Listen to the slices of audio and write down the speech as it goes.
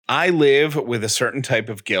I live with a certain type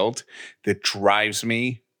of guilt that drives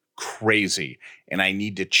me crazy, and I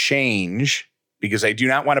need to change because I do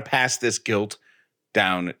not want to pass this guilt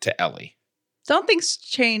down to Ellie. Don't things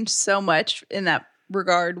change so much in that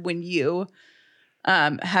regard when you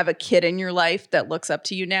have a kid in your life that looks up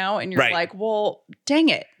to you now, and you're like, well, dang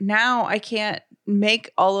it, now I can't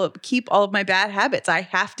keep all of my bad habits. I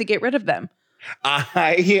have to get rid of them.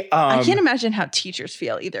 I can't imagine how teachers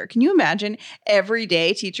feel either. Can you imagine every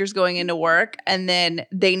day teachers going into work and then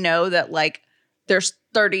they know that like there's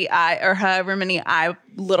 30 or however many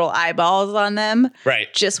little eyeballs on them,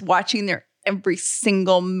 right? Just watching their every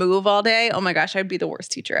single move all day. Oh my gosh, I'd be the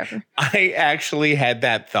worst teacher ever. I actually had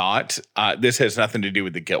that thought. This has nothing to do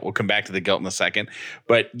with the guilt. We'll come back to the guilt in a second.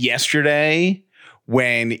 But yesterday,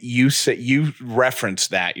 when you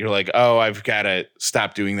referenced that, you're like, oh, I've got to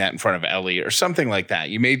stop doing that in front of Ellie or something like that.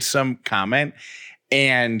 You made some comment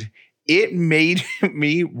and it made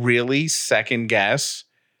me really second guess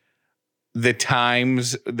the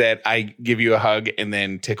times that I give you a hug and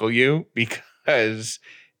then tickle you, because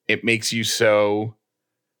it makes you so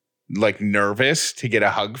like nervous to get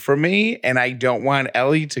a hug from me. And I don't want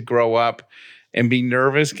Ellie to grow up and be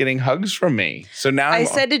nervous getting hugs from me. So now I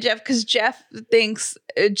said to Jeff, because Jeff thinks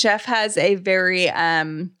Jeff has a very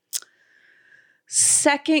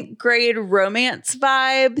second grade romance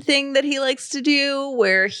vibe thing that he likes to do,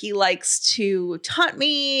 where he likes to taunt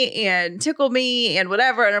me and tickle me and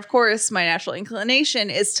whatever. And of course, my natural inclination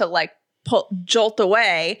is to like jolt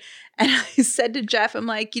away. And I said to Jeff, I'm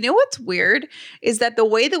like, you know what's weird is that the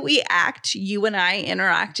way that we act, you and I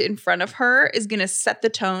interact in front of her, is going to set the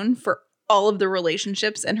tone for all of the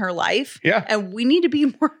relationships in her life. Yeah. And we need to be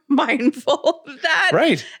more mindful of that.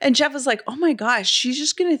 Right. And Jeff was like, oh my gosh, she's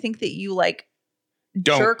just going to think that you like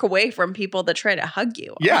jerk away from people that try to hug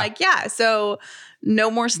you. Yeah. I'm like, yeah. So no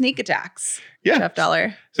more sneak attacks. Yeah. Jeff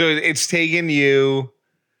Dollar. So it's taken you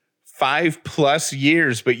 5+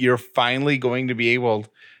 years, but you're finally going to be able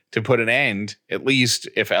to put an end, at least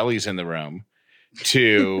if Ellie's in the room,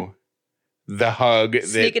 to the hug.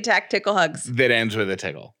 Sneak attack, tickle hugs. That ends with a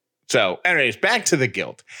tickle. So anyways, back to the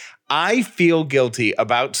guilt. I feel guilty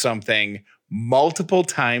about something multiple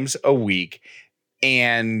times a week,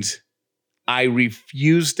 and I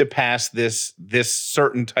refuse to pass this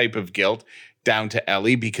certain type of guilt down to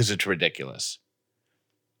Ellie because it's ridiculous.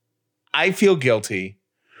 I feel guilty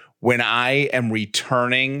when I am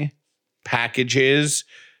returning packages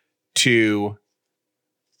to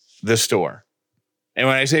the store. And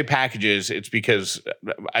when I say packages, it's because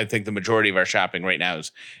I think the majority of our shopping right now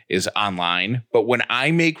is online. But when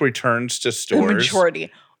I make returns to stores, the majority,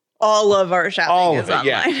 all of our shopping is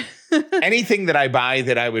online. Yeah. Anything that I buy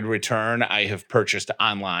that I would return, I have purchased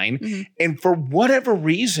online. Mm-hmm. And for whatever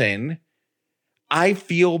reason, I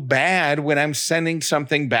feel bad when I'm sending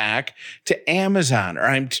something back to Amazon or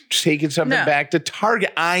I'm taking something back to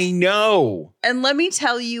Target. I know. And let me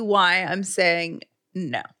tell you why I'm saying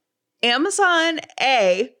no. Amazon,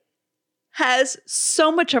 has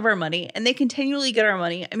so much of our money and they continually get our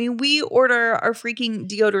money. I mean, we order our freaking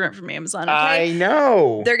deodorant from Amazon. Okay? I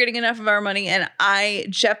know. They're getting enough of our money. And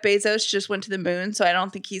Jeff Bezos just went to the moon, so I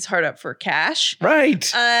don't think he's hard up for cash. Right.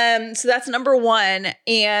 So that's number one.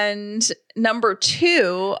 And number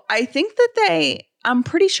two, I think that I'm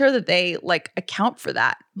pretty sure that they like account for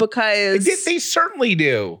that because they certainly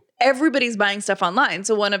do. Everybody's buying stuff online.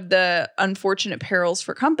 So one of the unfortunate perils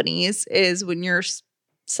for companies is when you're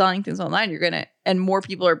selling things online, and more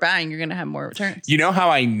people are buying, you're going to have more returns. You know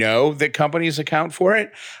how I know that companies account for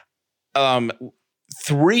it?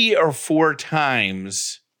 3 or 4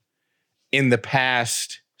 times in the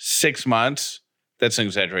past 6 months. That's an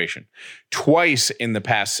exaggeration. Twice in the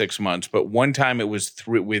past 6 months, but one time it was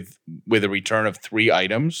with a return of 3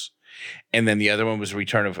 items. And then the other one was a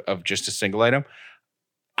return of just a single item.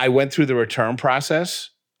 I went through the return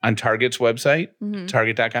process on Target's website,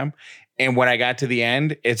 Target.com. And when I got to the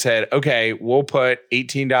end, it said, okay, we'll put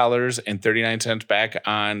 $18.39 back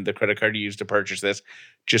on the credit card you used to purchase this.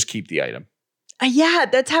 Just keep the item. Yeah,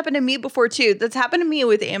 that's happened to me before too. That's happened to me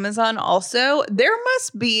with Amazon also. There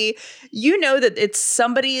must be, that it's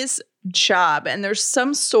somebody's job and there's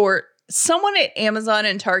someone at Amazon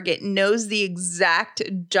and Target knows the exact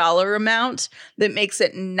dollar amount that makes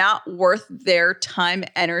it not worth their time,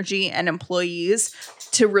 energy, and employees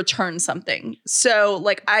to return something. So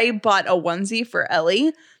like I bought a onesie for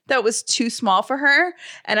Ellie that was too small for her,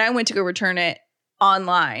 and I went to go return it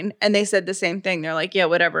online, and they said the same thing. They're like, yeah,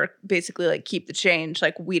 whatever, basically like keep the change.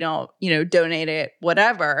 Like we don't, donate it,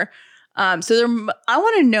 whatever. I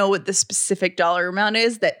want to know what the specific dollar amount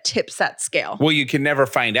is that tips that scale. Well, you can never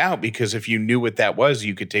find out because if you knew what that was,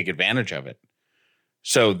 you could take advantage of it.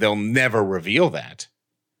 So they'll never reveal that.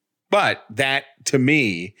 But that, to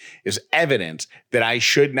me, is evidence that I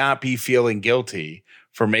should not be feeling guilty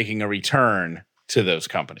for making a return to those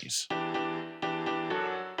companies.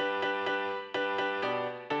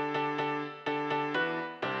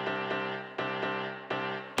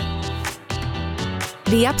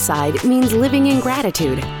 The Upside means living in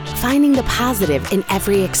gratitude, finding the positive in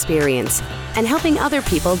every experience, and helping other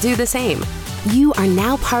people do the same. You are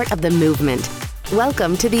now part of the movement.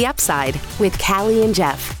 Welcome to The Upside with Callie and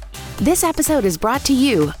Jeff. This episode is brought to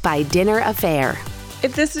you by Dinner Affair.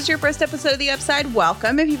 If this is your first episode of The Upside,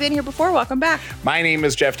 welcome. If you've been here before, welcome back. My name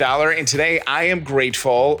is Jeff Dollar, and today I am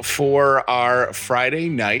grateful for our Friday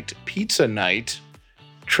night pizza night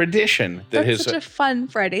tradition. That's such a fun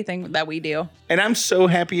Friday thing that we do. And I'm so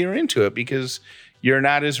happy you're into it because you're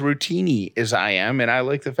not as routine-y as I am. And I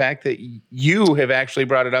like the fact that you have actually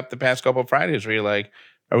brought it up the past couple of Fridays where you're like,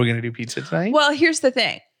 are we going to do pizza tonight? Well, here's the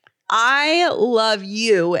thing. I love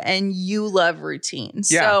you and you love routine.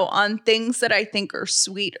 Yeah. So on things that I think are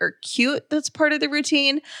sweet or cute, that's part of the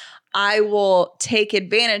routine, I will take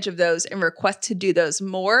advantage of those and request to do those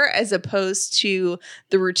more as opposed to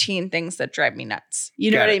the routine things that drive me nuts.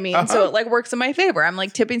 You know what I mean? Uh-huh. So it like works in my favor. I'm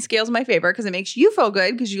like tipping scales in my favor because it makes you feel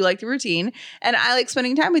good because you like the routine and I like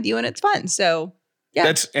spending time with you and it's fun. So yeah.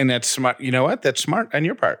 That's smart. You know what? That's smart on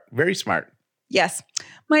your part. Very smart. Yes.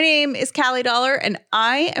 My name is Callie Dollar, and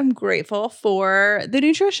I am grateful for the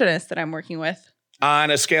nutritionist that I'm working with. On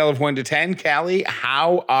a scale of 1 to 10, Callie,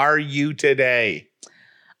 how are you today?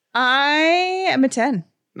 I am a 10.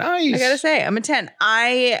 Nice. I gotta say, I'm a 10.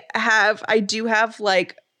 I'm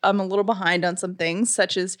a little behind on some things,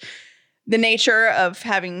 such as the nature of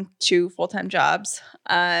having 2 full-time jobs.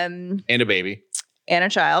 And a baby. And a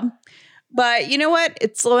child. But you know what?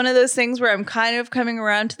 It's one of those things where I'm kind of coming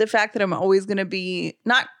around to the fact that I'm always going to be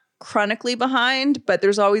not chronically behind, but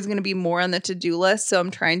there's always going to be more on the to-do list. So I'm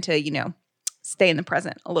trying to, stay in the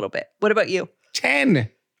present a little bit. What about you? 10.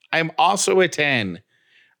 I'm also a 10.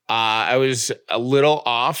 I was a little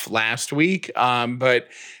off last week, but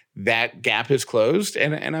that gap is closed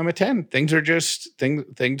and I'm a 10.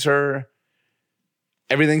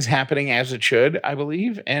 Everything's happening as it should, I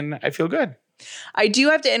believe, and I feel good. I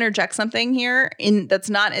do have to interject something here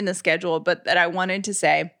that's not in the schedule, but that I wanted to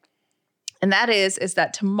say. And that is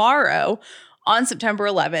that tomorrow on September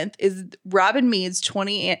 11th is Robin Mead's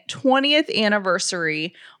 20th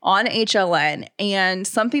anniversary on HLN. And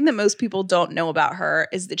something that most people don't know about her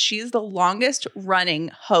is that she is the longest running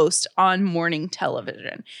host on morning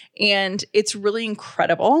television. And it's really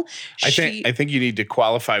incredible. I think you need to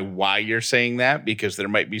qualify why you're saying that because there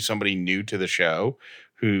might be somebody new to the show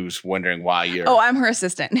who's wondering why you're... Oh, I'm her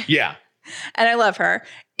assistant. Yeah. And I love her.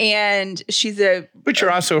 And she's but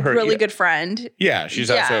you're also her really good friend. Yeah,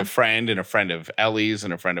 she's also a friend and a friend of Ellie's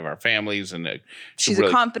and a friend of our families. And she's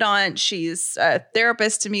a confidant. She's a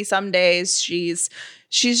therapist to me some days. She's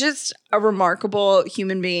just a remarkable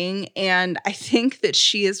human being. And I think that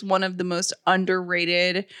she is one of the most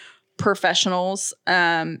underrated professionals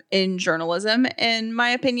in journalism, in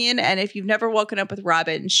my opinion. And if you've never woken up with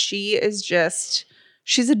Robin, she's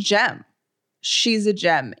a gem. She's a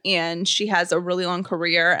gem and she has a really long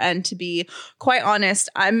career. And to be quite honest,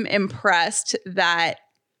 I'm impressed that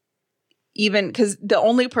even because the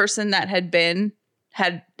only person that had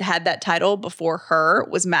that title before her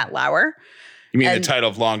was Matt Lauer. You mean the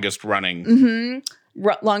title of longest running? Mm-hmm.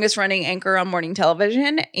 Longest running anchor on morning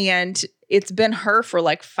television. And it's been her for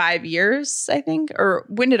like 5 years, I think. Or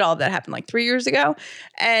when did all that happen? Like 3 years ago.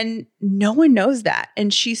 And no one knows that.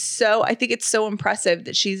 And I think it's so impressive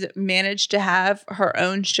that she's managed to have her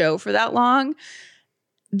own show for that long,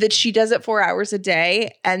 that she does it 4 hours a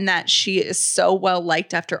day, and that she is so well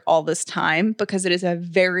liked after all this time, because it is a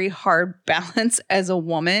very hard balance as a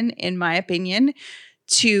woman, in my opinion,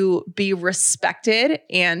 to be respected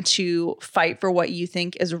and to fight for what you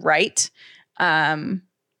think is right.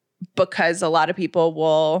 Because a lot of people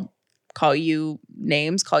will call you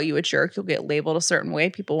names, call you a jerk. You'll get labeled a certain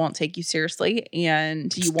way. People won't take you seriously,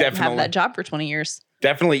 and you won't have that job for 20 years.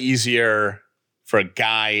 Definitely easier for a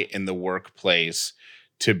guy in the workplace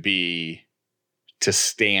to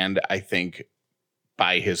stand, I think,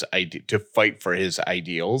 by his idea, to fight for his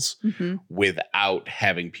ideals without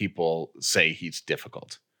having people say he's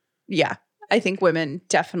difficult. Yeah. I think women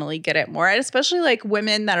definitely get it more, and especially like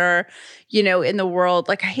women that are, in the world,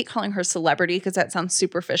 like I hate calling her celebrity because that sounds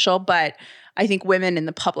superficial, but I think women in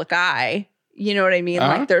the public eye, you know what I mean?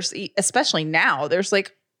 Like there's, especially now, there's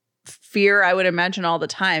like fear, I would imagine all the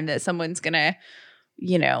time, that someone's going to,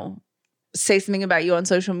 say something about you on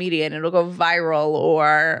social media and it'll go viral,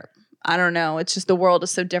 or I don't know. It's just the world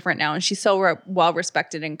is so different now. And she's so well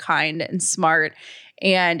respected and kind and smart.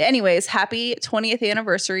 And anyways, happy 20th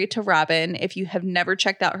anniversary to Robin. If you have never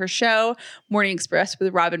checked out her show, Morning Express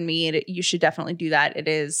with Robin Mead, you should definitely do that. It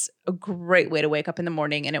is a great way to wake up in the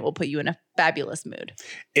morning and it will put you in a fabulous mood.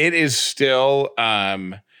 It is still,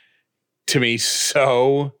 to me,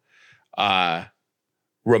 so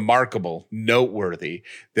remarkable, noteworthy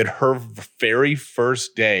that her very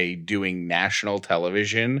first day doing national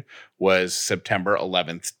television was September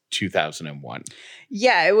 11th, 2001.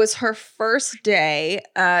 Yeah, it was her first day.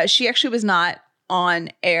 She actually was not on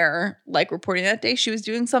air, like reporting that day. She was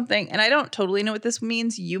doing something, and I don't totally know what this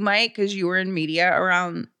means. You might, because you were in media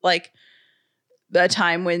around like the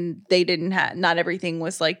time when they didn't have, not everything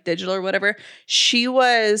was like digital or whatever. She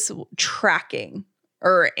was tracking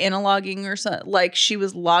or analoging or something. Like she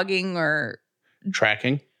was logging or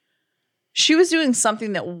tracking. She was doing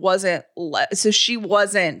something that wasn't, so she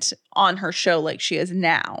wasn't on her show like she is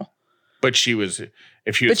now. But she was,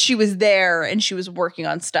 but she was there and she was working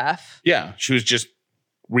on stuff. Yeah, she was just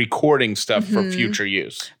recording stuff for future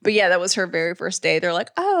use. But yeah, that was her very first day. They're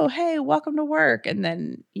like, oh, hey, welcome to work. And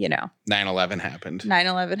then, 9/11 happened.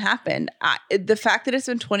 9/11 happened. The fact that it's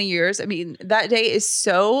been 20 years, I mean, that day is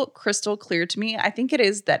so crystal clear to me. I think it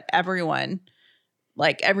is that everyone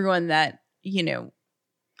that,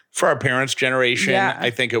 for our parents' generation, yeah.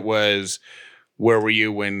 I think it was, where were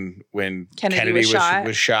you when Kennedy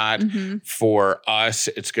was shot? Mm-hmm. For us,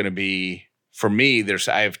 it's going to be, for me,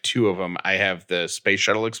 I have two of them. I have the space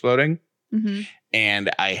shuttle exploding, and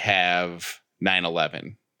I have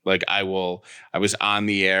 9/11. Like I was on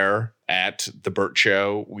the air at the Burt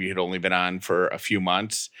Show. We had only been on for a few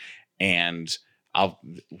months, and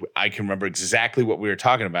I can remember exactly what we were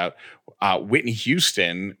talking about. Whitney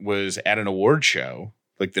Houston was at an award show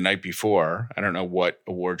like the night before. I don't know what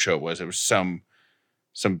award show it was. It was something.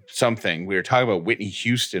 We were talking about Whitney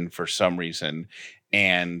Houston for some reason,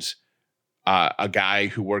 and a guy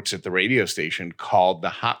who works at the radio station called the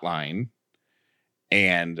hotline,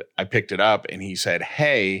 and I picked it up, and he said,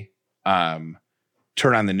 "Hey, turn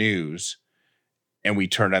on the news." And we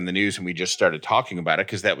turned on the news and we just started talking about it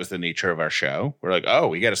because that was the nature of our show. We're like, oh,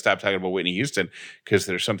 we got to stop talking about Whitney Houston because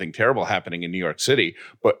there's something terrible happening in New York City.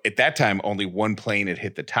 But at that time, only one plane had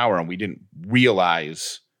hit the tower and we didn't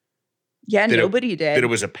realize. Yeah, nobody did. That it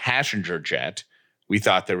was a passenger jet. We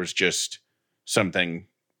thought there was just something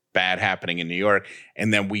bad happening in New York.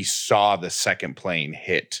 And then we saw the second plane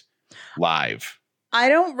hit live. I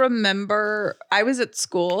don't remember. I was at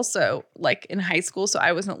school, so like in high school, so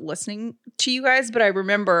I wasn't listening to you guys, but I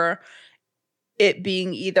remember it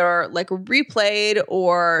being either like replayed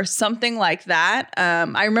or something like that.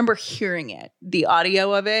 I remember hearing it, the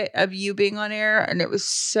audio of it, of you being on air, and it was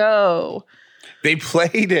so. They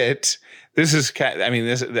played it. This is,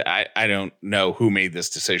 I don't know who made this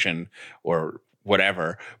decision or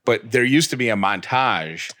whatever, but there used to be a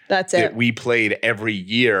montage that we played every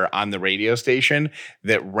year on the radio station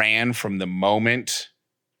that ran from the moment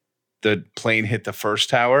the plane hit the first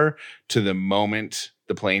tower to the moment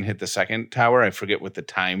the plane hit the second tower. I forget what the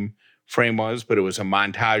time frame was, but it was a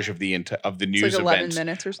montage of the news like 11 events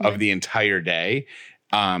minutes or something. Of the entire day.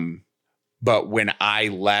 But when I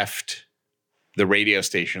left the radio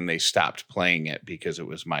station, they stopped playing it because it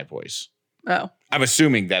was my voice. Oh, I'm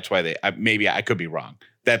assuming that's why maybe I could be wrong.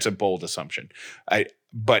 That's a bold assumption.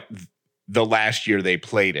 But the last year they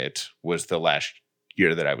played it was the last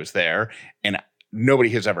year that I was there. And nobody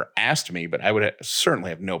has ever asked me, but I would certainly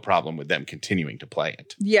have no problem with them continuing to play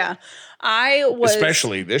it. Yeah.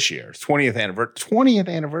 Especially this year, 20th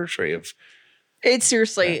anniversary of. It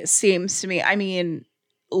seriously seems to me, I mean,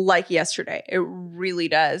 like yesterday. It really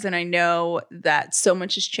does. And I know that so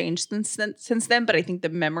much has changed since then, but I think the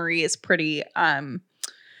memory is pretty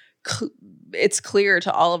it's clear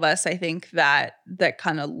to all of us, I think, that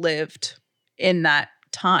kind of lived in that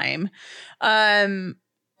time.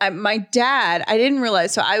 My dad, I didn't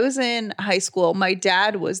realize, so I was in high school. My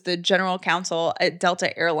dad was the general counsel at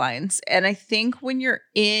Delta Airlines. And I think when you're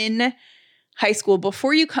in high school,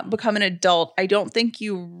 before you become an adult, I don't think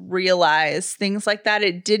you realize things like that.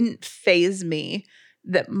 It didn't faze me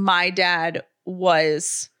that my dad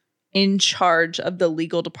was in charge of the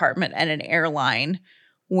legal department at an airline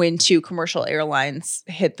when 2 commercial airlines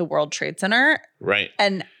hit the World Trade Center. Right.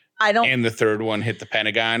 And the third one hit the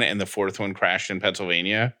Pentagon and the fourth one crashed in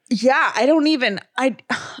Pennsylvania. Yeah. I don't even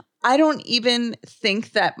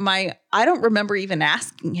think that I don't remember even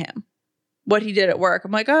asking him what he did at work.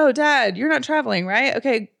 I'm like, oh, Dad, you're not traveling, right?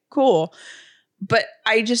 Okay, cool. But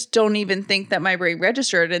I just don't even think that my brain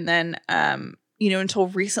registered. And then, until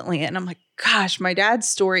recently, and I'm like, gosh, my dad's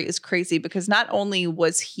story is crazy because not only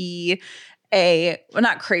was he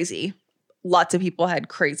not crazy, lots of people had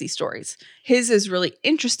crazy stories. His is really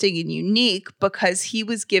interesting and unique because he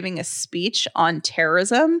was giving a speech on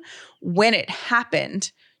terrorism when it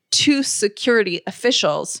happened to security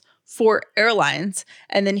officials for airlines.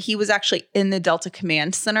 And then he was actually in the Delta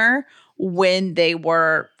Command Center when they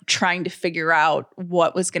were trying to figure out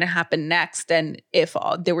what was going to happen next and if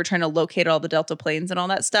they were trying to locate all the Delta planes and all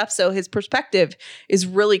that stuff. So his perspective is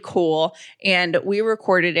really cool. And we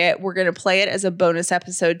recorded it. We're going to play it as a bonus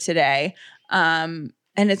episode today. And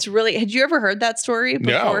it's really, had you ever heard that story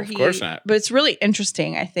before? No, of course not. But it's really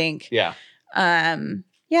interesting, I think. Yeah.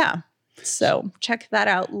 Yeah. So check that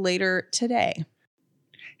out later today.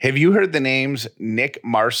 Have you heard the names Nick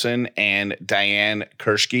Marson and Diane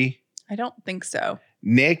Kershke? I don't think so.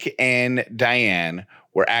 Nick and Diane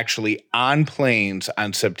were actually on planes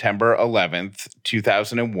on September 11th,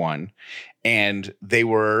 2001, and they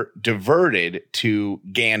were diverted to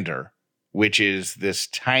Gander, which is this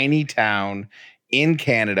tiny town in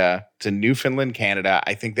Canada. It's in Newfoundland, Canada.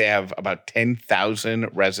 I think they have about 10,000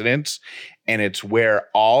 residents, and it's where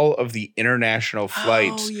all of the international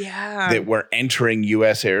flights that were entering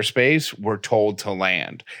U.S. airspace were told to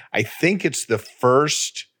land. I think it's the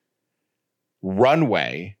first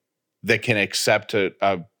runway that can accept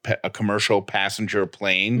a commercial passenger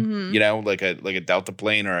plane, like a Delta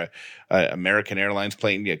plane or a American Airlines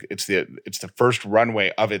plane. It's the first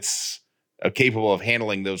runway of its capable of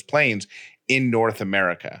handling those planes in North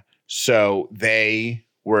America. So they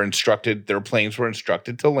were instructed, their planes were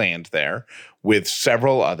instructed to land there with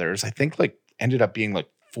several others. I think ended up being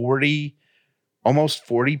 40, almost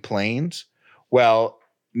 40 planes. Well,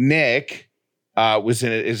 Nick was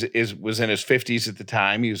in his 50s at the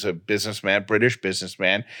time. He was a businessman, British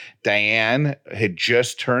businessman. Diane had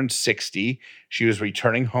just turned 60. She was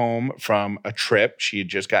returning home from a trip. She had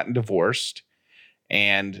just gotten divorced,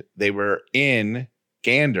 and they were in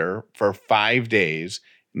Gander for 5 days,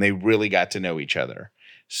 and they really got to know each other.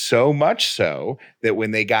 So much so that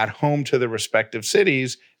when they got home to their respective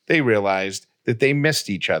cities, they realized that they missed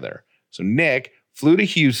each other. So Nick flew to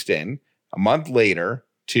Houston a month later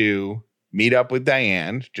to meet up with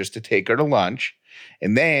Diane just to take her to lunch.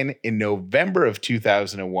 And then in November of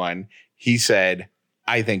 2001, he said,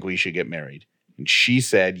 I think we should get married. And she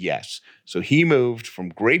said yes. So he moved from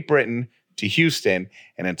Great Britain to Houston.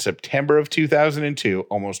 And in September of 2002,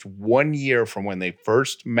 almost 1 year from when they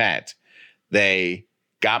first met, they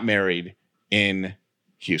got married in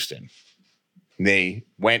Houston. They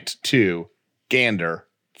went to Gander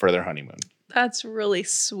for their honeymoon. That's really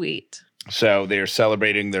sweet. So they're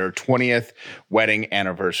celebrating their 20th wedding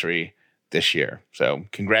anniversary this year. So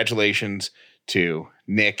congratulations to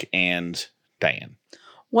Nick and Diane.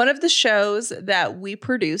 One of the shows that we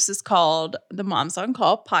produce is called the Moms on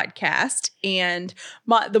Call podcast. And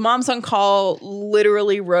the Moms on Call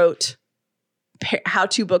literally wrote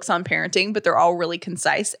how-to books on parenting, but they're all really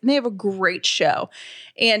concise. And they have a great show.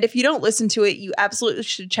 And if you don't listen to it, you absolutely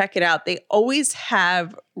should check it out. They always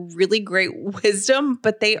have really great wisdom,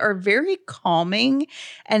 but they are very calming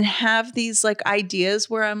and have these ideas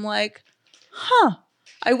where I'm like,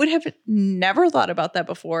 I would have never thought about that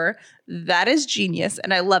before. That is genius.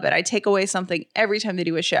 And I love it. I take away something every time they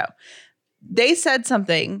do a show. They said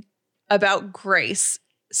something about grace,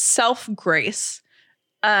 self-grace,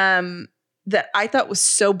 that I thought was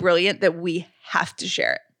so brilliant that we have to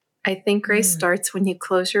share it. I think grace starts when you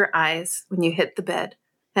close your eyes, when you hit the bed.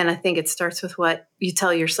 And I think it starts with what you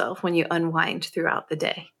tell yourself when you unwind throughout the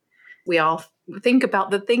day. We all think about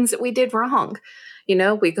the things that we did wrong.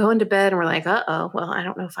 We go into bed and we're like, well, I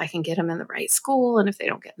don't know if I can get them in the right school. And if they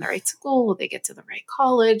don't get in the right school, will they get to the right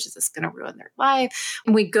college? Is this going to ruin their life?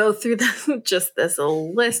 And we go through just this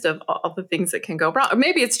list of all the things that can go wrong. Or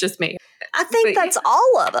maybe it's just me. I think that's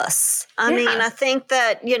all of us. I mean, I think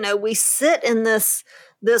that, we sit in this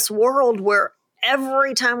world where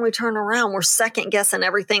every time we turn around, we're second guessing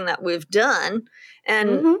everything that we've done.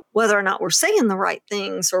 And whether or not we're saying the right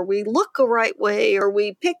things, or we look the right way, or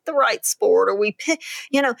we pick the right sport, or we pick,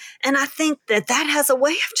 and I think that has a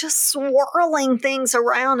way of just swirling things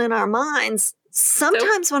around in our minds.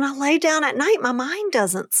 Sometimes when I lay down at night, my mind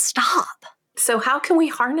doesn't stop. So how can we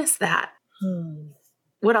harness that?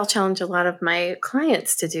 What I'll challenge a lot of my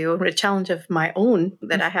clients to do, and a challenge of my own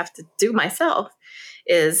that I have to do myself,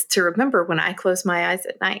 is to remember when I close my eyes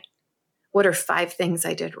at night, what are 5 things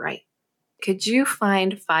I did right? Could you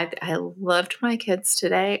find 5? I loved my kids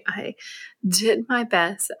today. I did my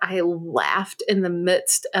best. I laughed in the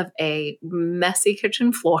midst of a messy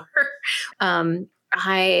kitchen floor.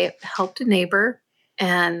 I helped a neighbor,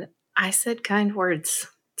 and I said kind words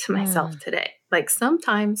to myself today. Like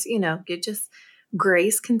sometimes,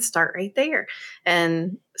 grace can start right there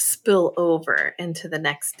and spill over into the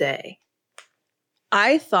next day.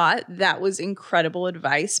 I thought that was incredible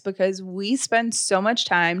advice because we spend so much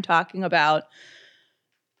time talking about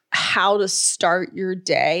how to start your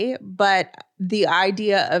day, but the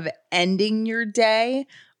idea of ending your day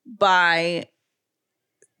by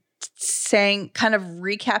saying, kind of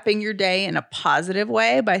recapping your day in a positive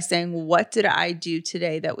way by saying, what did I do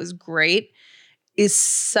today that was great, is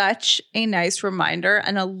such a nice reminder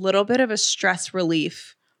and a little bit of a stress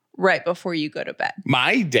relief right before you go to bed.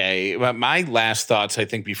 My last thoughts, I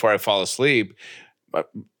think, before I fall asleep,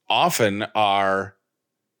 often are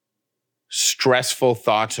stressful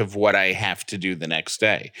thoughts of what I have to do the next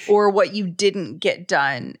day. Or what you didn't get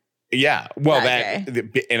done. Yeah. Well,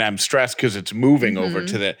 and I'm stressed because it's moving over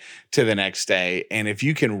to the next day. And if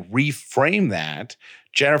you can reframe that,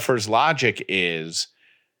 Jennifer's logic is,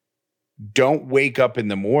 don't wake up in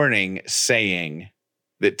the morning saying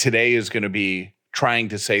that today is going to be, trying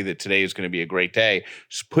to say that today is going to be a great day.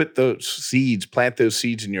 Just plant those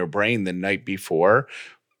seeds in your brain the night before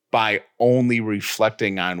by only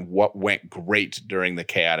reflecting on what went great during the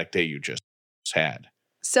chaotic day you just had.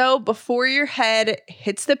 So before your head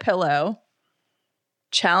hits the pillow,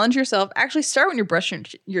 challenge yourself. Actually, start when you're brushing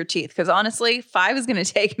your teeth, because honestly, 5 is going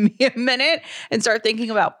to take me a minute, and start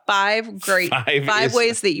thinking about 5 ways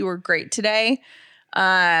that you were great today.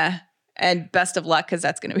 And best of luck, because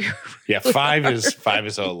that's going to be really 5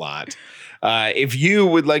 is a lot. If you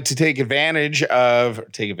would like to take advantage of,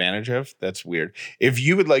 that's weird. If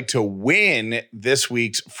you would like to win this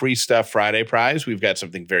week's Free Stuff Friday prize, we've got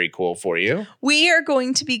something very cool for you. We are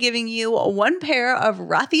going to be giving you 1 pair of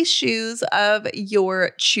Rothy's shoes of your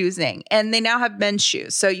choosing. And they now have men's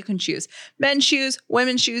shoes. So you can choose men's shoes,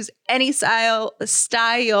 women's shoes, any style,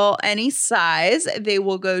 any size. They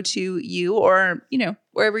will go to you, or,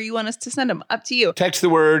 wherever you want us to send them. Up to you. Text the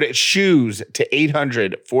word shoes to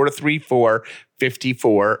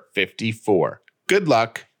 800-434-5454. Good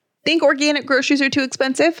luck. Think organic groceries are too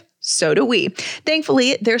expensive? So do we.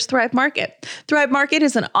 Thankfully, there's Thrive Market. Thrive Market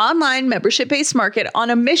is an online membership-based market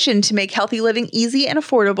on a mission to make healthy living easy and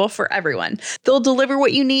affordable for everyone. They'll deliver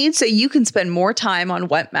what you need so you can spend more time on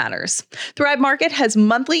what matters. Thrive Market has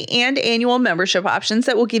monthly and annual membership options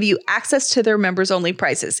that will give you access to their members-only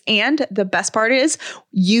prices. And the best part is,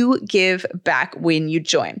 you give back when you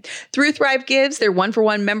join. Through Thrive Gives, their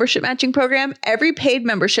 1-for-1 membership matching program, every paid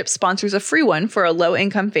membership sponsors a free one for a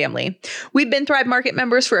low-income family. We've been Thrive Market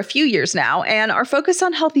members for a few years now, and our focus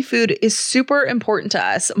on healthy food is super important to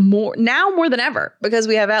us more than ever, because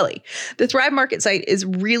we have Ellie. The Thrive Market site is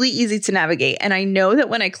really easy to navigate, and I know that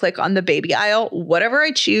when I click on the baby aisle, whatever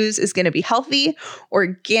I choose is going to be healthy,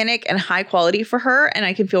 organic, and high quality for her, and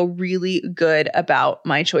I can feel really good about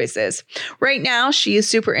my choices. Right now, she is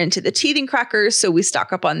super into the teething crackers, so we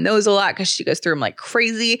stock up on those a lot because she goes through them like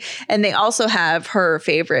crazy, and they also have her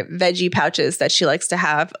favorite veggie pouches that she likes to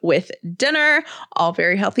have with dinner, all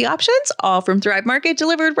very healthy options, all from Thrive Market,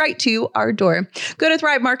 delivered right to our door. Go to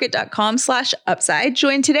thrivemarket.com/upside.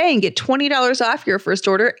 Join today and get $20 off your first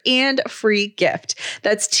order and free gift.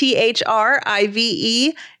 That's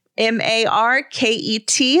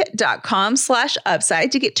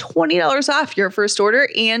thrivemarket.com/upside to get $20 off your first order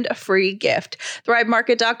and a free gift.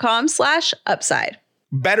 thrivemarket.com/upside.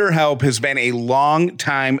 BetterHelp has been a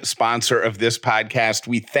long-time sponsor of this podcast.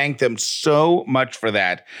 We thank them so much for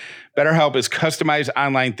that. BetterHelp is customized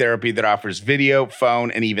online therapy that offers video, phone,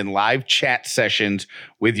 and even live chat sessions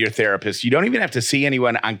with your therapist. You don't even have to see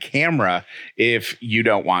anyone on camera if you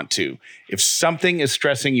don't want to. If something is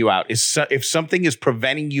stressing you out, if something is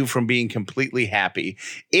preventing you from being completely happy,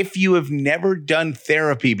 if you have never done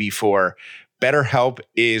therapy before, BetterHelp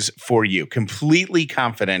is for you. Completely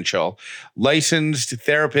confidential. Licensed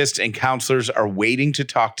therapists and counselors are waiting to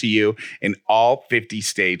talk to you in all 50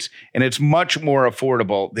 states, and it's much more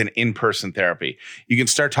affordable than in-person therapy. You can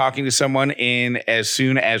start talking to someone in as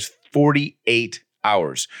soon as 48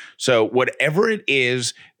 hours. So whatever it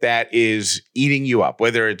is that is eating you up,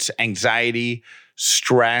 whether it's anxiety,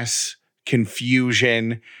 stress,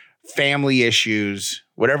 confusion, family issues,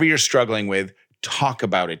 whatever you're struggling with, talk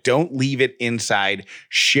about it. Don't leave it inside.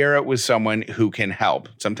 Share it with someone who can help.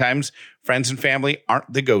 Sometimes friends and family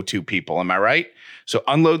aren't the go-to people. Am I right? So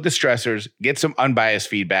unload the stressors, get some unbiased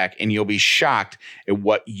feedback, and you'll be shocked at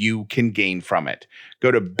what you can gain from it.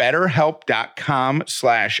 Go to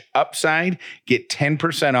betterhelp.com/upside. Get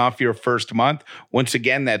 10% off your first month. Once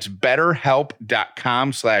again, that's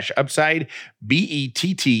betterhelp.com/upside.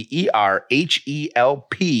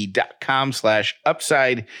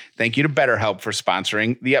 BetterHelp.com/upside. Thank you to BetterHelp for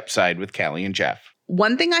sponsoring The Upside with Callie and Jeff.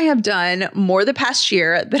 one thing I have done more the past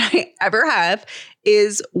year than I ever have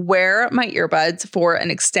is wear my earbuds for an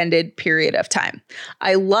extended period of time.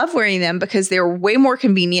 I love wearing them because they're way more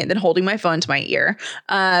convenient than holding my phone to my ear.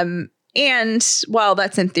 And well,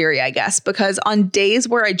 that's in theory, I guess, because on days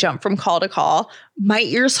where I jump from call to call, my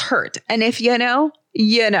ears hurt. And if you know,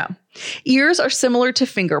 you know. Ears are similar to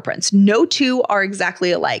fingerprints. No two are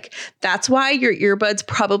exactly alike. That's why your earbuds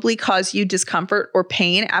probably cause you discomfort or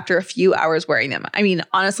pain after a few hours wearing them. I mean,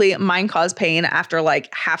 honestly, mine cause pain after like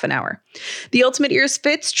half an hour. The Ultimate Ears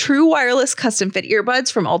Fits true wireless custom fit earbuds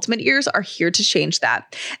from Ultimate Ears are here to change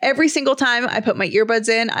that. Every single time I put my earbuds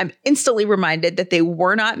in, I'm instantly reminded that they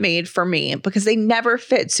were not made for me because they never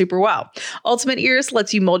fit super well. Ultimate Ears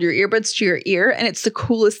lets you mold your earbuds to your ear, and it's the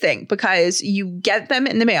coolest thing because you get them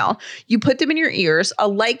in the mail. You put them in your ears, a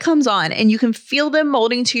light comes on, and you can feel them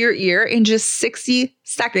molding to your ear in just 60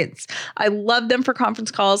 seconds. I love them for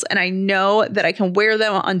conference calls, and I know that I can wear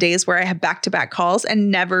them on days where I have back-to-back calls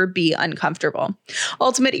and never be uncomfortable.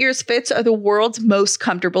 Ultimate Ears Fits are the world's most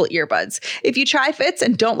comfortable earbuds. If you try Fits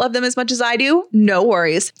and don't love them as much as I do, no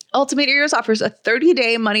worries. Ultimate Ears offers a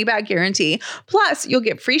 30-day money-back guarantee. Plus, you'll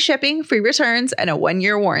get free shipping, free returns, and a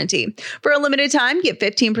 1-year warranty. For a limited time, get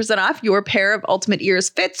 15% off your pair of Ultimate Ears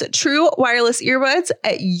Fits true wireless earbuds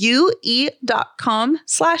at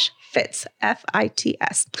ue.com/fits,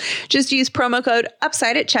 F-I-T-S. Just use promo code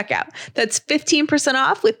UPSIDE at checkout. That's 15%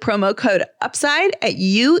 off with promo code UPSIDE at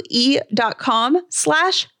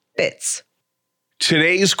ue.com/fits.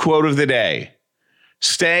 Today's quote of the day: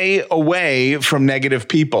 stay away from negative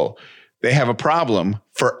people. They have a problem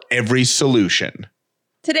for every solution.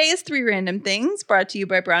 Today is 3 random things brought to you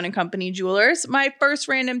by Brown & Company Jewelers. My first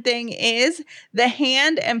random thing is the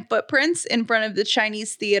hand and footprints in front of the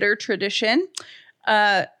Chinese theater tradition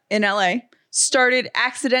in LA started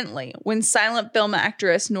accidentally when silent film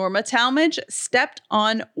actress Norma Talmadge stepped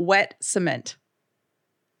on wet cement.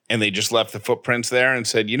 And they just left the footprints there and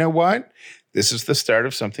said, you know what? This is the start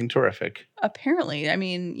of something terrific. Apparently. I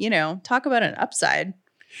mean, talk about an upside.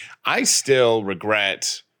 I still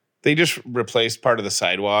regret they just replaced part of the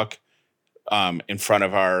sidewalk in front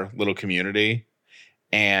of our little community.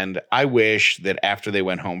 And I wish that after they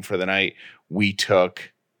went home for the night, we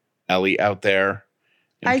took Ellie out there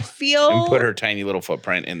and put her tiny little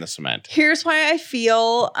footprint in the cement. Here's why I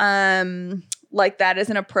feel like that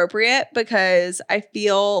isn't appropriate, because I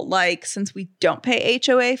feel like since we don't pay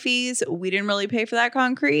HOA fees, we didn't really pay for that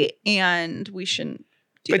concrete, and we shouldn't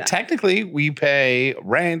do that. But technically, we pay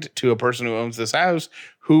rent to a person who owns this house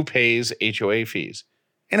who pays HOA fees.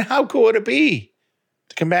 And how cool would it be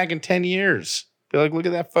to come back in 10 years? Be like, look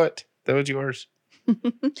at that foot. That was yours.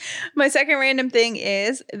 My second random thing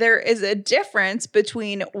is there is a difference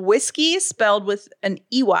between whiskey spelled with an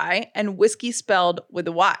EY and whiskey spelled with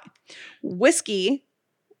a Y. Whiskey,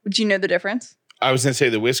 do you know the difference? I was going to say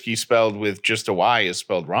the whiskey spelled with just a Y is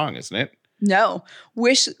spelled wrong, isn't it? No.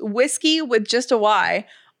 Whiskey with just a Y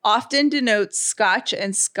often denotes Scotch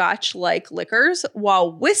and Scotch-like liquors,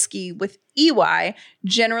 while whiskey with EY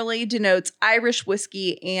generally denotes Irish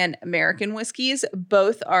whiskey and American whiskeys.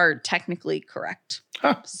 Both are technically correct.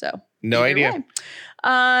 Huh. So no idea. Way.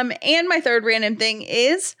 And my third random thing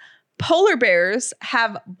is polar bears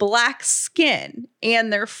have black skin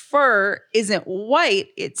and their fur isn't white,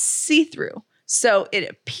 it's see-through. So it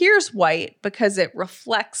appears white because it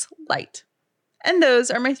reflects light. And those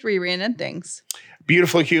are my 3 random things.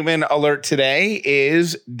 Beautiful human alert today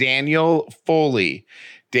is Daniel Foley.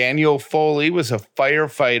 Daniel Foley was a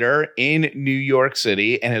firefighter in New York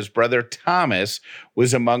City, and his brother Thomas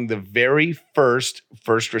was among the very first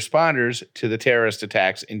responders to the terrorist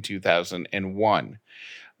attacks in 2001.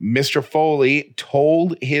 Mr. Foley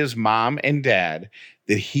told his mom and dad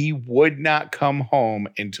that he would not come home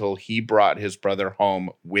until he brought his brother home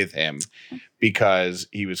with him because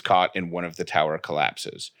he was caught in one of the tower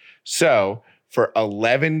collapses. So for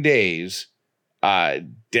 11 days,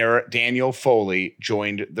 Daniel Foley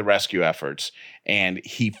joined the rescue efforts, and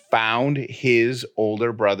he found his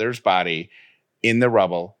older brother's body in the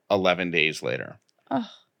rubble 11 days later. Oh.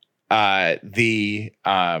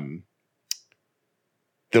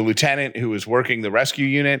 The lieutenant who was working the rescue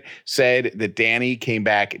unit said that Danny came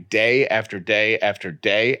back day after day after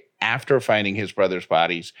day after finding his brother's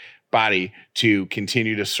body to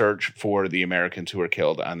continue to search for the Americans who were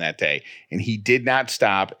killed on that day. And he did not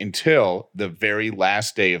stop until the very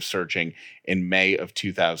last day of searching in May of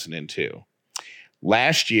 2002.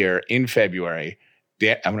 Last year in February,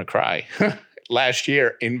 I'm going to cry. Last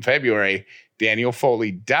year in February, Daniel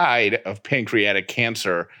Foley died of pancreatic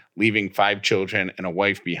cancer, leaving 5 children and a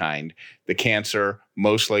wife behind. The cancer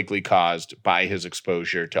most likely caused by his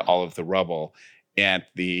exposure to all of the rubble at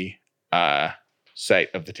the site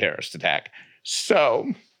of the terrorist attack.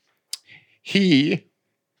 So he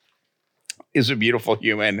is a beautiful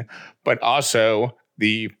human, but also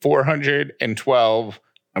the 412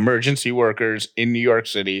 emergency workers in New York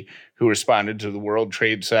City who responded to the World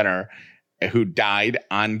Trade Center who died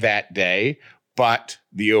on that day, but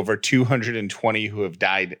the over 220 who have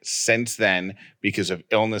died since then because of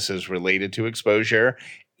illnesses related to exposure,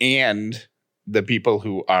 and the people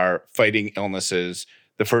who are fighting illnesses,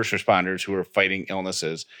 the first responders who are fighting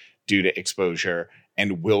illnesses due to exposure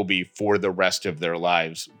and will be for the rest of their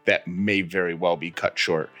lives, that may very well be cut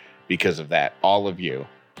short because of that. All of you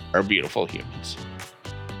are beautiful humans.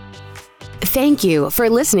 Thank you for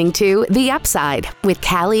listening to The Upside with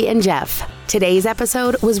Callie and Jeff. Today's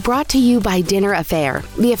episode was brought to you by Dinner Affair,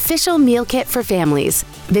 the official meal kit for families.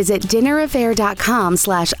 Visit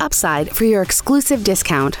dinneraffair.com/upside for your exclusive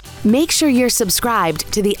discount. Make sure you're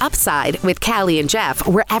subscribed to The Upside with Callie and Jeff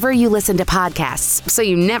wherever you listen to podcasts so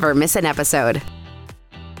you never miss an episode.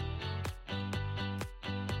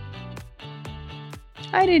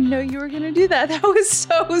 I didn't know you were going to do that. That was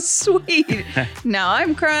so sweet. Now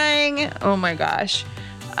I'm crying. Oh my gosh.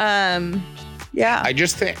 Yeah. I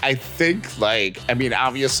think like, I mean,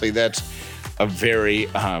 obviously that's a very,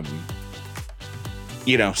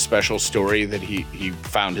 special story that he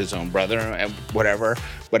found his own brother and whatever.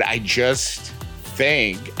 But I just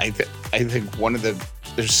think, I think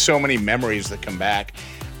there's so many memories that come back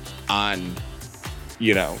on,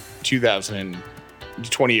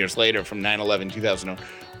 20 years later from 9/11,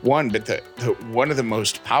 2001. But the one of the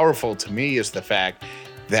most powerful to me is the fact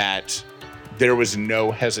that there was no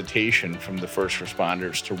hesitation from the first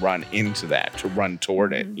responders to run into that, to run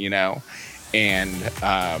toward it, And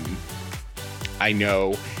I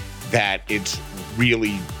know that it's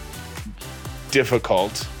really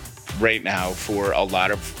difficult right now for a lot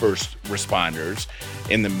of first responders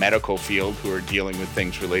in the medical field who are dealing with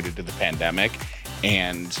things related to the pandemic,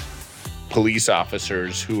 and police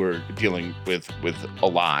officers who are dealing with a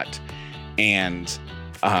lot. And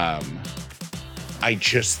I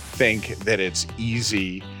just think that it's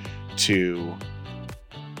easy to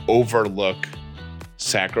overlook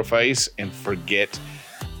sacrifice and forget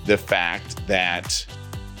the fact that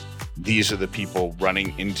these are the people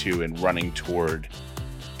running into and running toward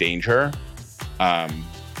danger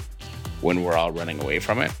when we're all running away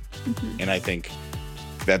from it. Mm-hmm. And I think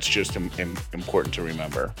that's just important to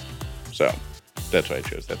remember. So that's why I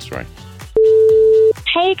chose that story.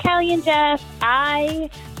 Hey, Callie and Jeff. I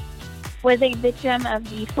was a victim of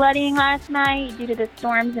the flooding last night due to the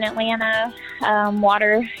storms in Atlanta.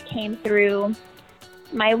 Water came through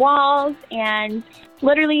my walls, and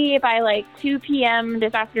literally by 2 p.m.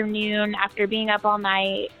 this afternoon, after being up all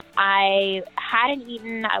night, I hadn't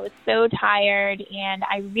eaten. I was so tired, and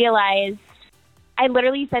I realized, I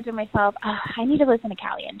literally said to myself, I need to listen to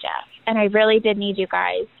Callie and Jeff. And I really did need you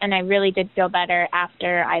guys. And I really did feel better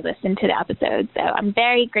after I listened to the episode. So I'm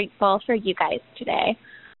very grateful for you guys today.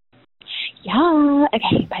 Yeah.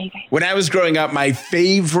 Okay. Bye, you guys. When I was growing up, my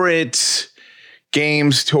favorite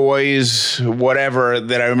games, toys, whatever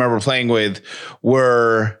that I remember playing with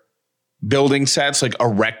were building sets, like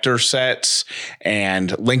erector sets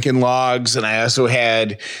and Lincoln Logs. And I also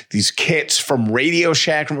had these kits from Radio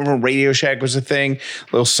Shack. Remember when Radio Shack was a thing?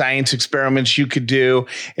 Little science experiments you could do,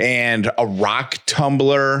 and a rock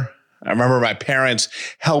tumbler. I remember my parents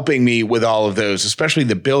helping me with all of those, especially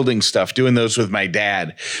the building stuff, doing those with my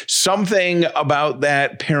dad. Something about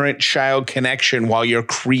that parent-child connection while you're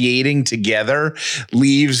creating together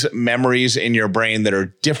leaves memories in your brain that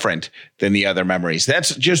are different than the other memories.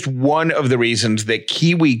 That's just one of the reasons that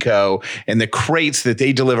KiwiCo and the crates that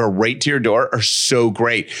they deliver right to your door are so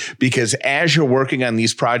great, because as you're working on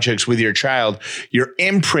these projects with your child, you're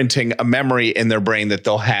imprinting a memory in their brain that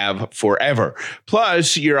they'll have forever.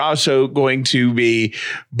 Plus, you're also going to be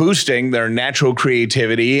boosting their natural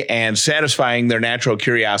creativity and satisfying their natural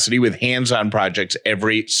curiosity with hands-on projects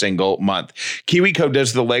every single month. KiwiCo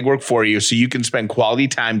does the legwork for you so you can spend quality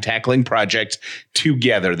time tackling projects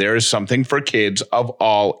together. There is something for kids of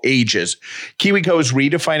all ages. KiwiCo is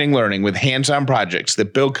redefining learning with hands-on projects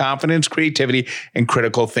that build confidence, creativity, and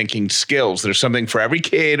critical thinking skills. There's something for every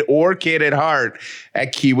kid or kid at heart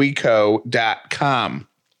at KiwiCo.com.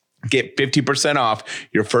 Get 50% off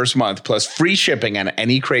your first month plus free shipping on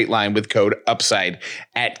any crate line with code UPSIDE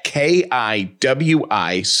at KiwiCo.com.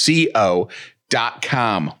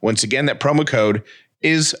 Once again, that promo code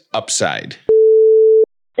is UPSIDE.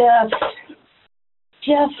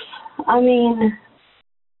 Jeff, I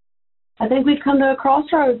think we've come to a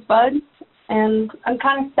crossroads, bud, and I'm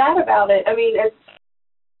kind of sad about it. I mean,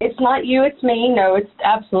 it's not you, it's me. No, it's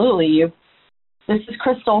absolutely you. This is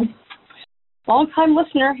Crystal. Long-time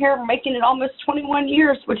listener here, making it almost 21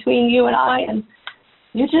 years between you and I, and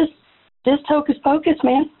you just hocus pocus,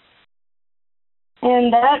 man.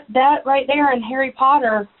 And that right there and Harry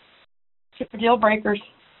Potter, super deal breakers.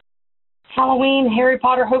 Halloween, Harry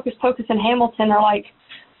Potter, Hocus Pocus, and Hamilton are like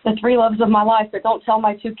the three loves of my life, but don't tell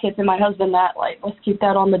my 2 kids and my husband that. Like, let's keep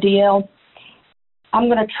that on the DL. I'm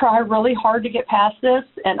going to try really hard to get past this,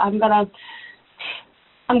 and I'm going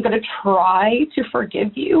to try to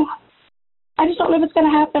forgive you. I just don't know if it's going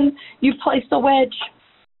to happen. You've placed a wedge.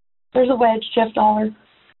 There's a wedge, Jeff Dollar.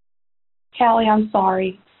 Callie, I'm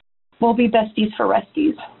sorry. We'll be besties for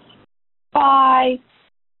resties. Bye.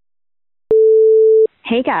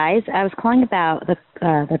 Hey guys, I was calling about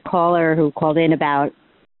the caller who called in about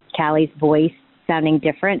Callie's voice sounding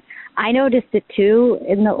different. I noticed it too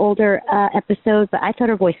in the older episodes, but I thought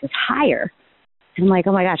her voice was higher. And I'm like,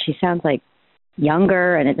 oh my gosh, she sounds like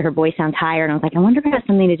younger, and her voice sounds higher. And I was like, I wonder if it has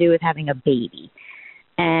something to do with having a baby.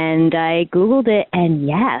 And I Googled it, and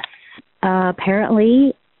yes,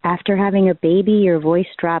 apparently after having a baby, your voice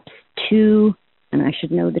drops 2, and I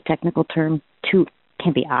should know the technical term, 2,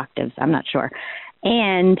 can't be octaves, I'm not sure.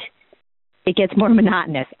 And it gets more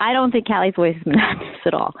monotonous. I don't think Callie's voice is monotonous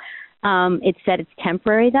at all. It said it's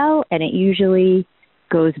temporary, though, and it usually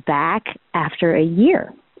goes back after a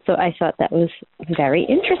year. So I thought that was very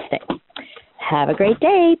interesting. Have a great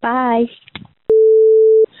day. Bye.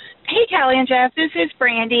 Hey, Callie and Jeff. This is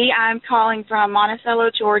Brandy. I'm calling from Monticello,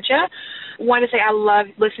 Georgia. Want to say I love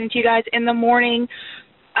listening to you guys in the morning.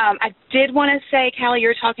 I did want to say, Callie,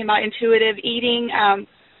 you're talking about intuitive eating,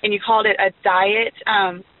 and you called it a diet.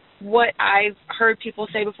 What I've heard people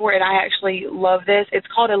say before, and I actually love this, it's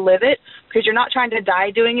called a live it, because you're not trying to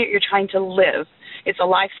die doing it, you're trying to live. It's a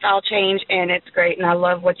lifestyle change, and it's great, and I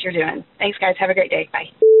love what you're doing. Thanks, guys. Have a great day. Bye.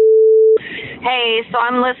 Hey, so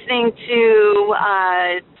I'm listening to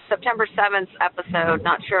September 7th episode,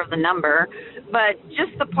 not sure of the number, but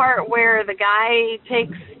just the part where the guy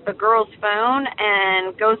takes the girl's phone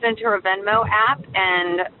and goes into her Venmo app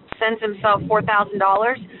and sends himself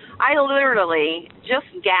 $4,000. I literally just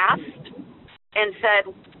gasped and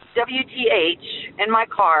said, WTH, in my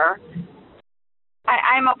car.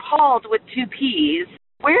 I'm appalled with 2 Ps.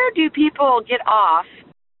 Where do people get off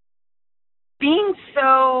being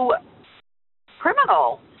so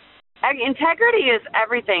criminal? Integrity is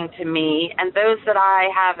everything to me, and those that I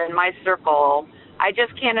have in my circle, I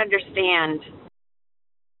just can't understand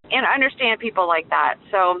people like that.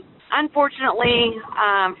 So unfortunately,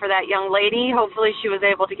 for that young lady, hopefully she was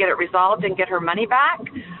able to get it resolved and get her money back.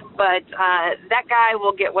 But that guy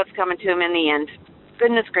will get what's coming to him in the end.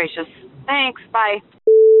 Goodness gracious. Thanks. Bye.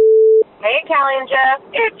 Hey, Callie and Jeff.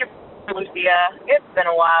 It's your Lucia. It's been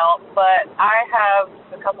a while, but I have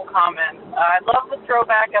a couple comments. I love the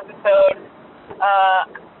throwback episode.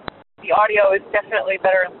 The audio is definitely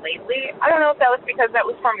better lately. I don't know if that was because that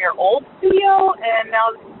was from your old studio and now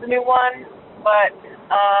this is the new one, but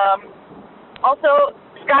also,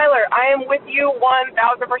 Skylar, I am with you 1,000%,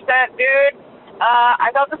 dude. I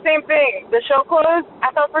thought the same thing. The show closed,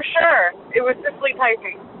 I thought for sure it was Cicely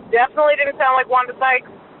Tyson. Definitely didn't sound like Wanda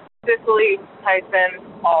Sykes. Cicely Tyson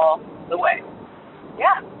all the way.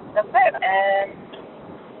 Yeah, that's it. And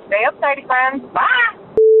stay up, tidy friends. Bye.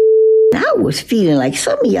 I was feeling like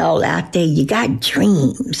some of y'all out there, you got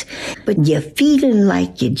dreams, but you're feeling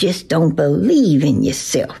like you just don't believe in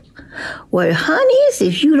yourself. Well, honeys,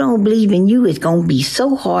 if you don't believe in you, it's going to be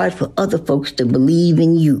so hard for other folks to believe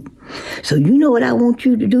in you. So you know what I want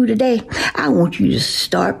you to do today? I want you to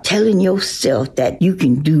start telling yourself that you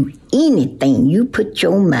can do anything you put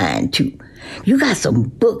your mind to. You got some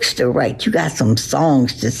books to write. You got some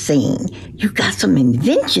songs to sing. You got some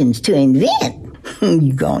inventions to invent.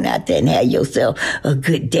 You going out there and have yourself a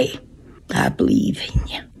good day. I believe in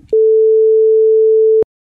you.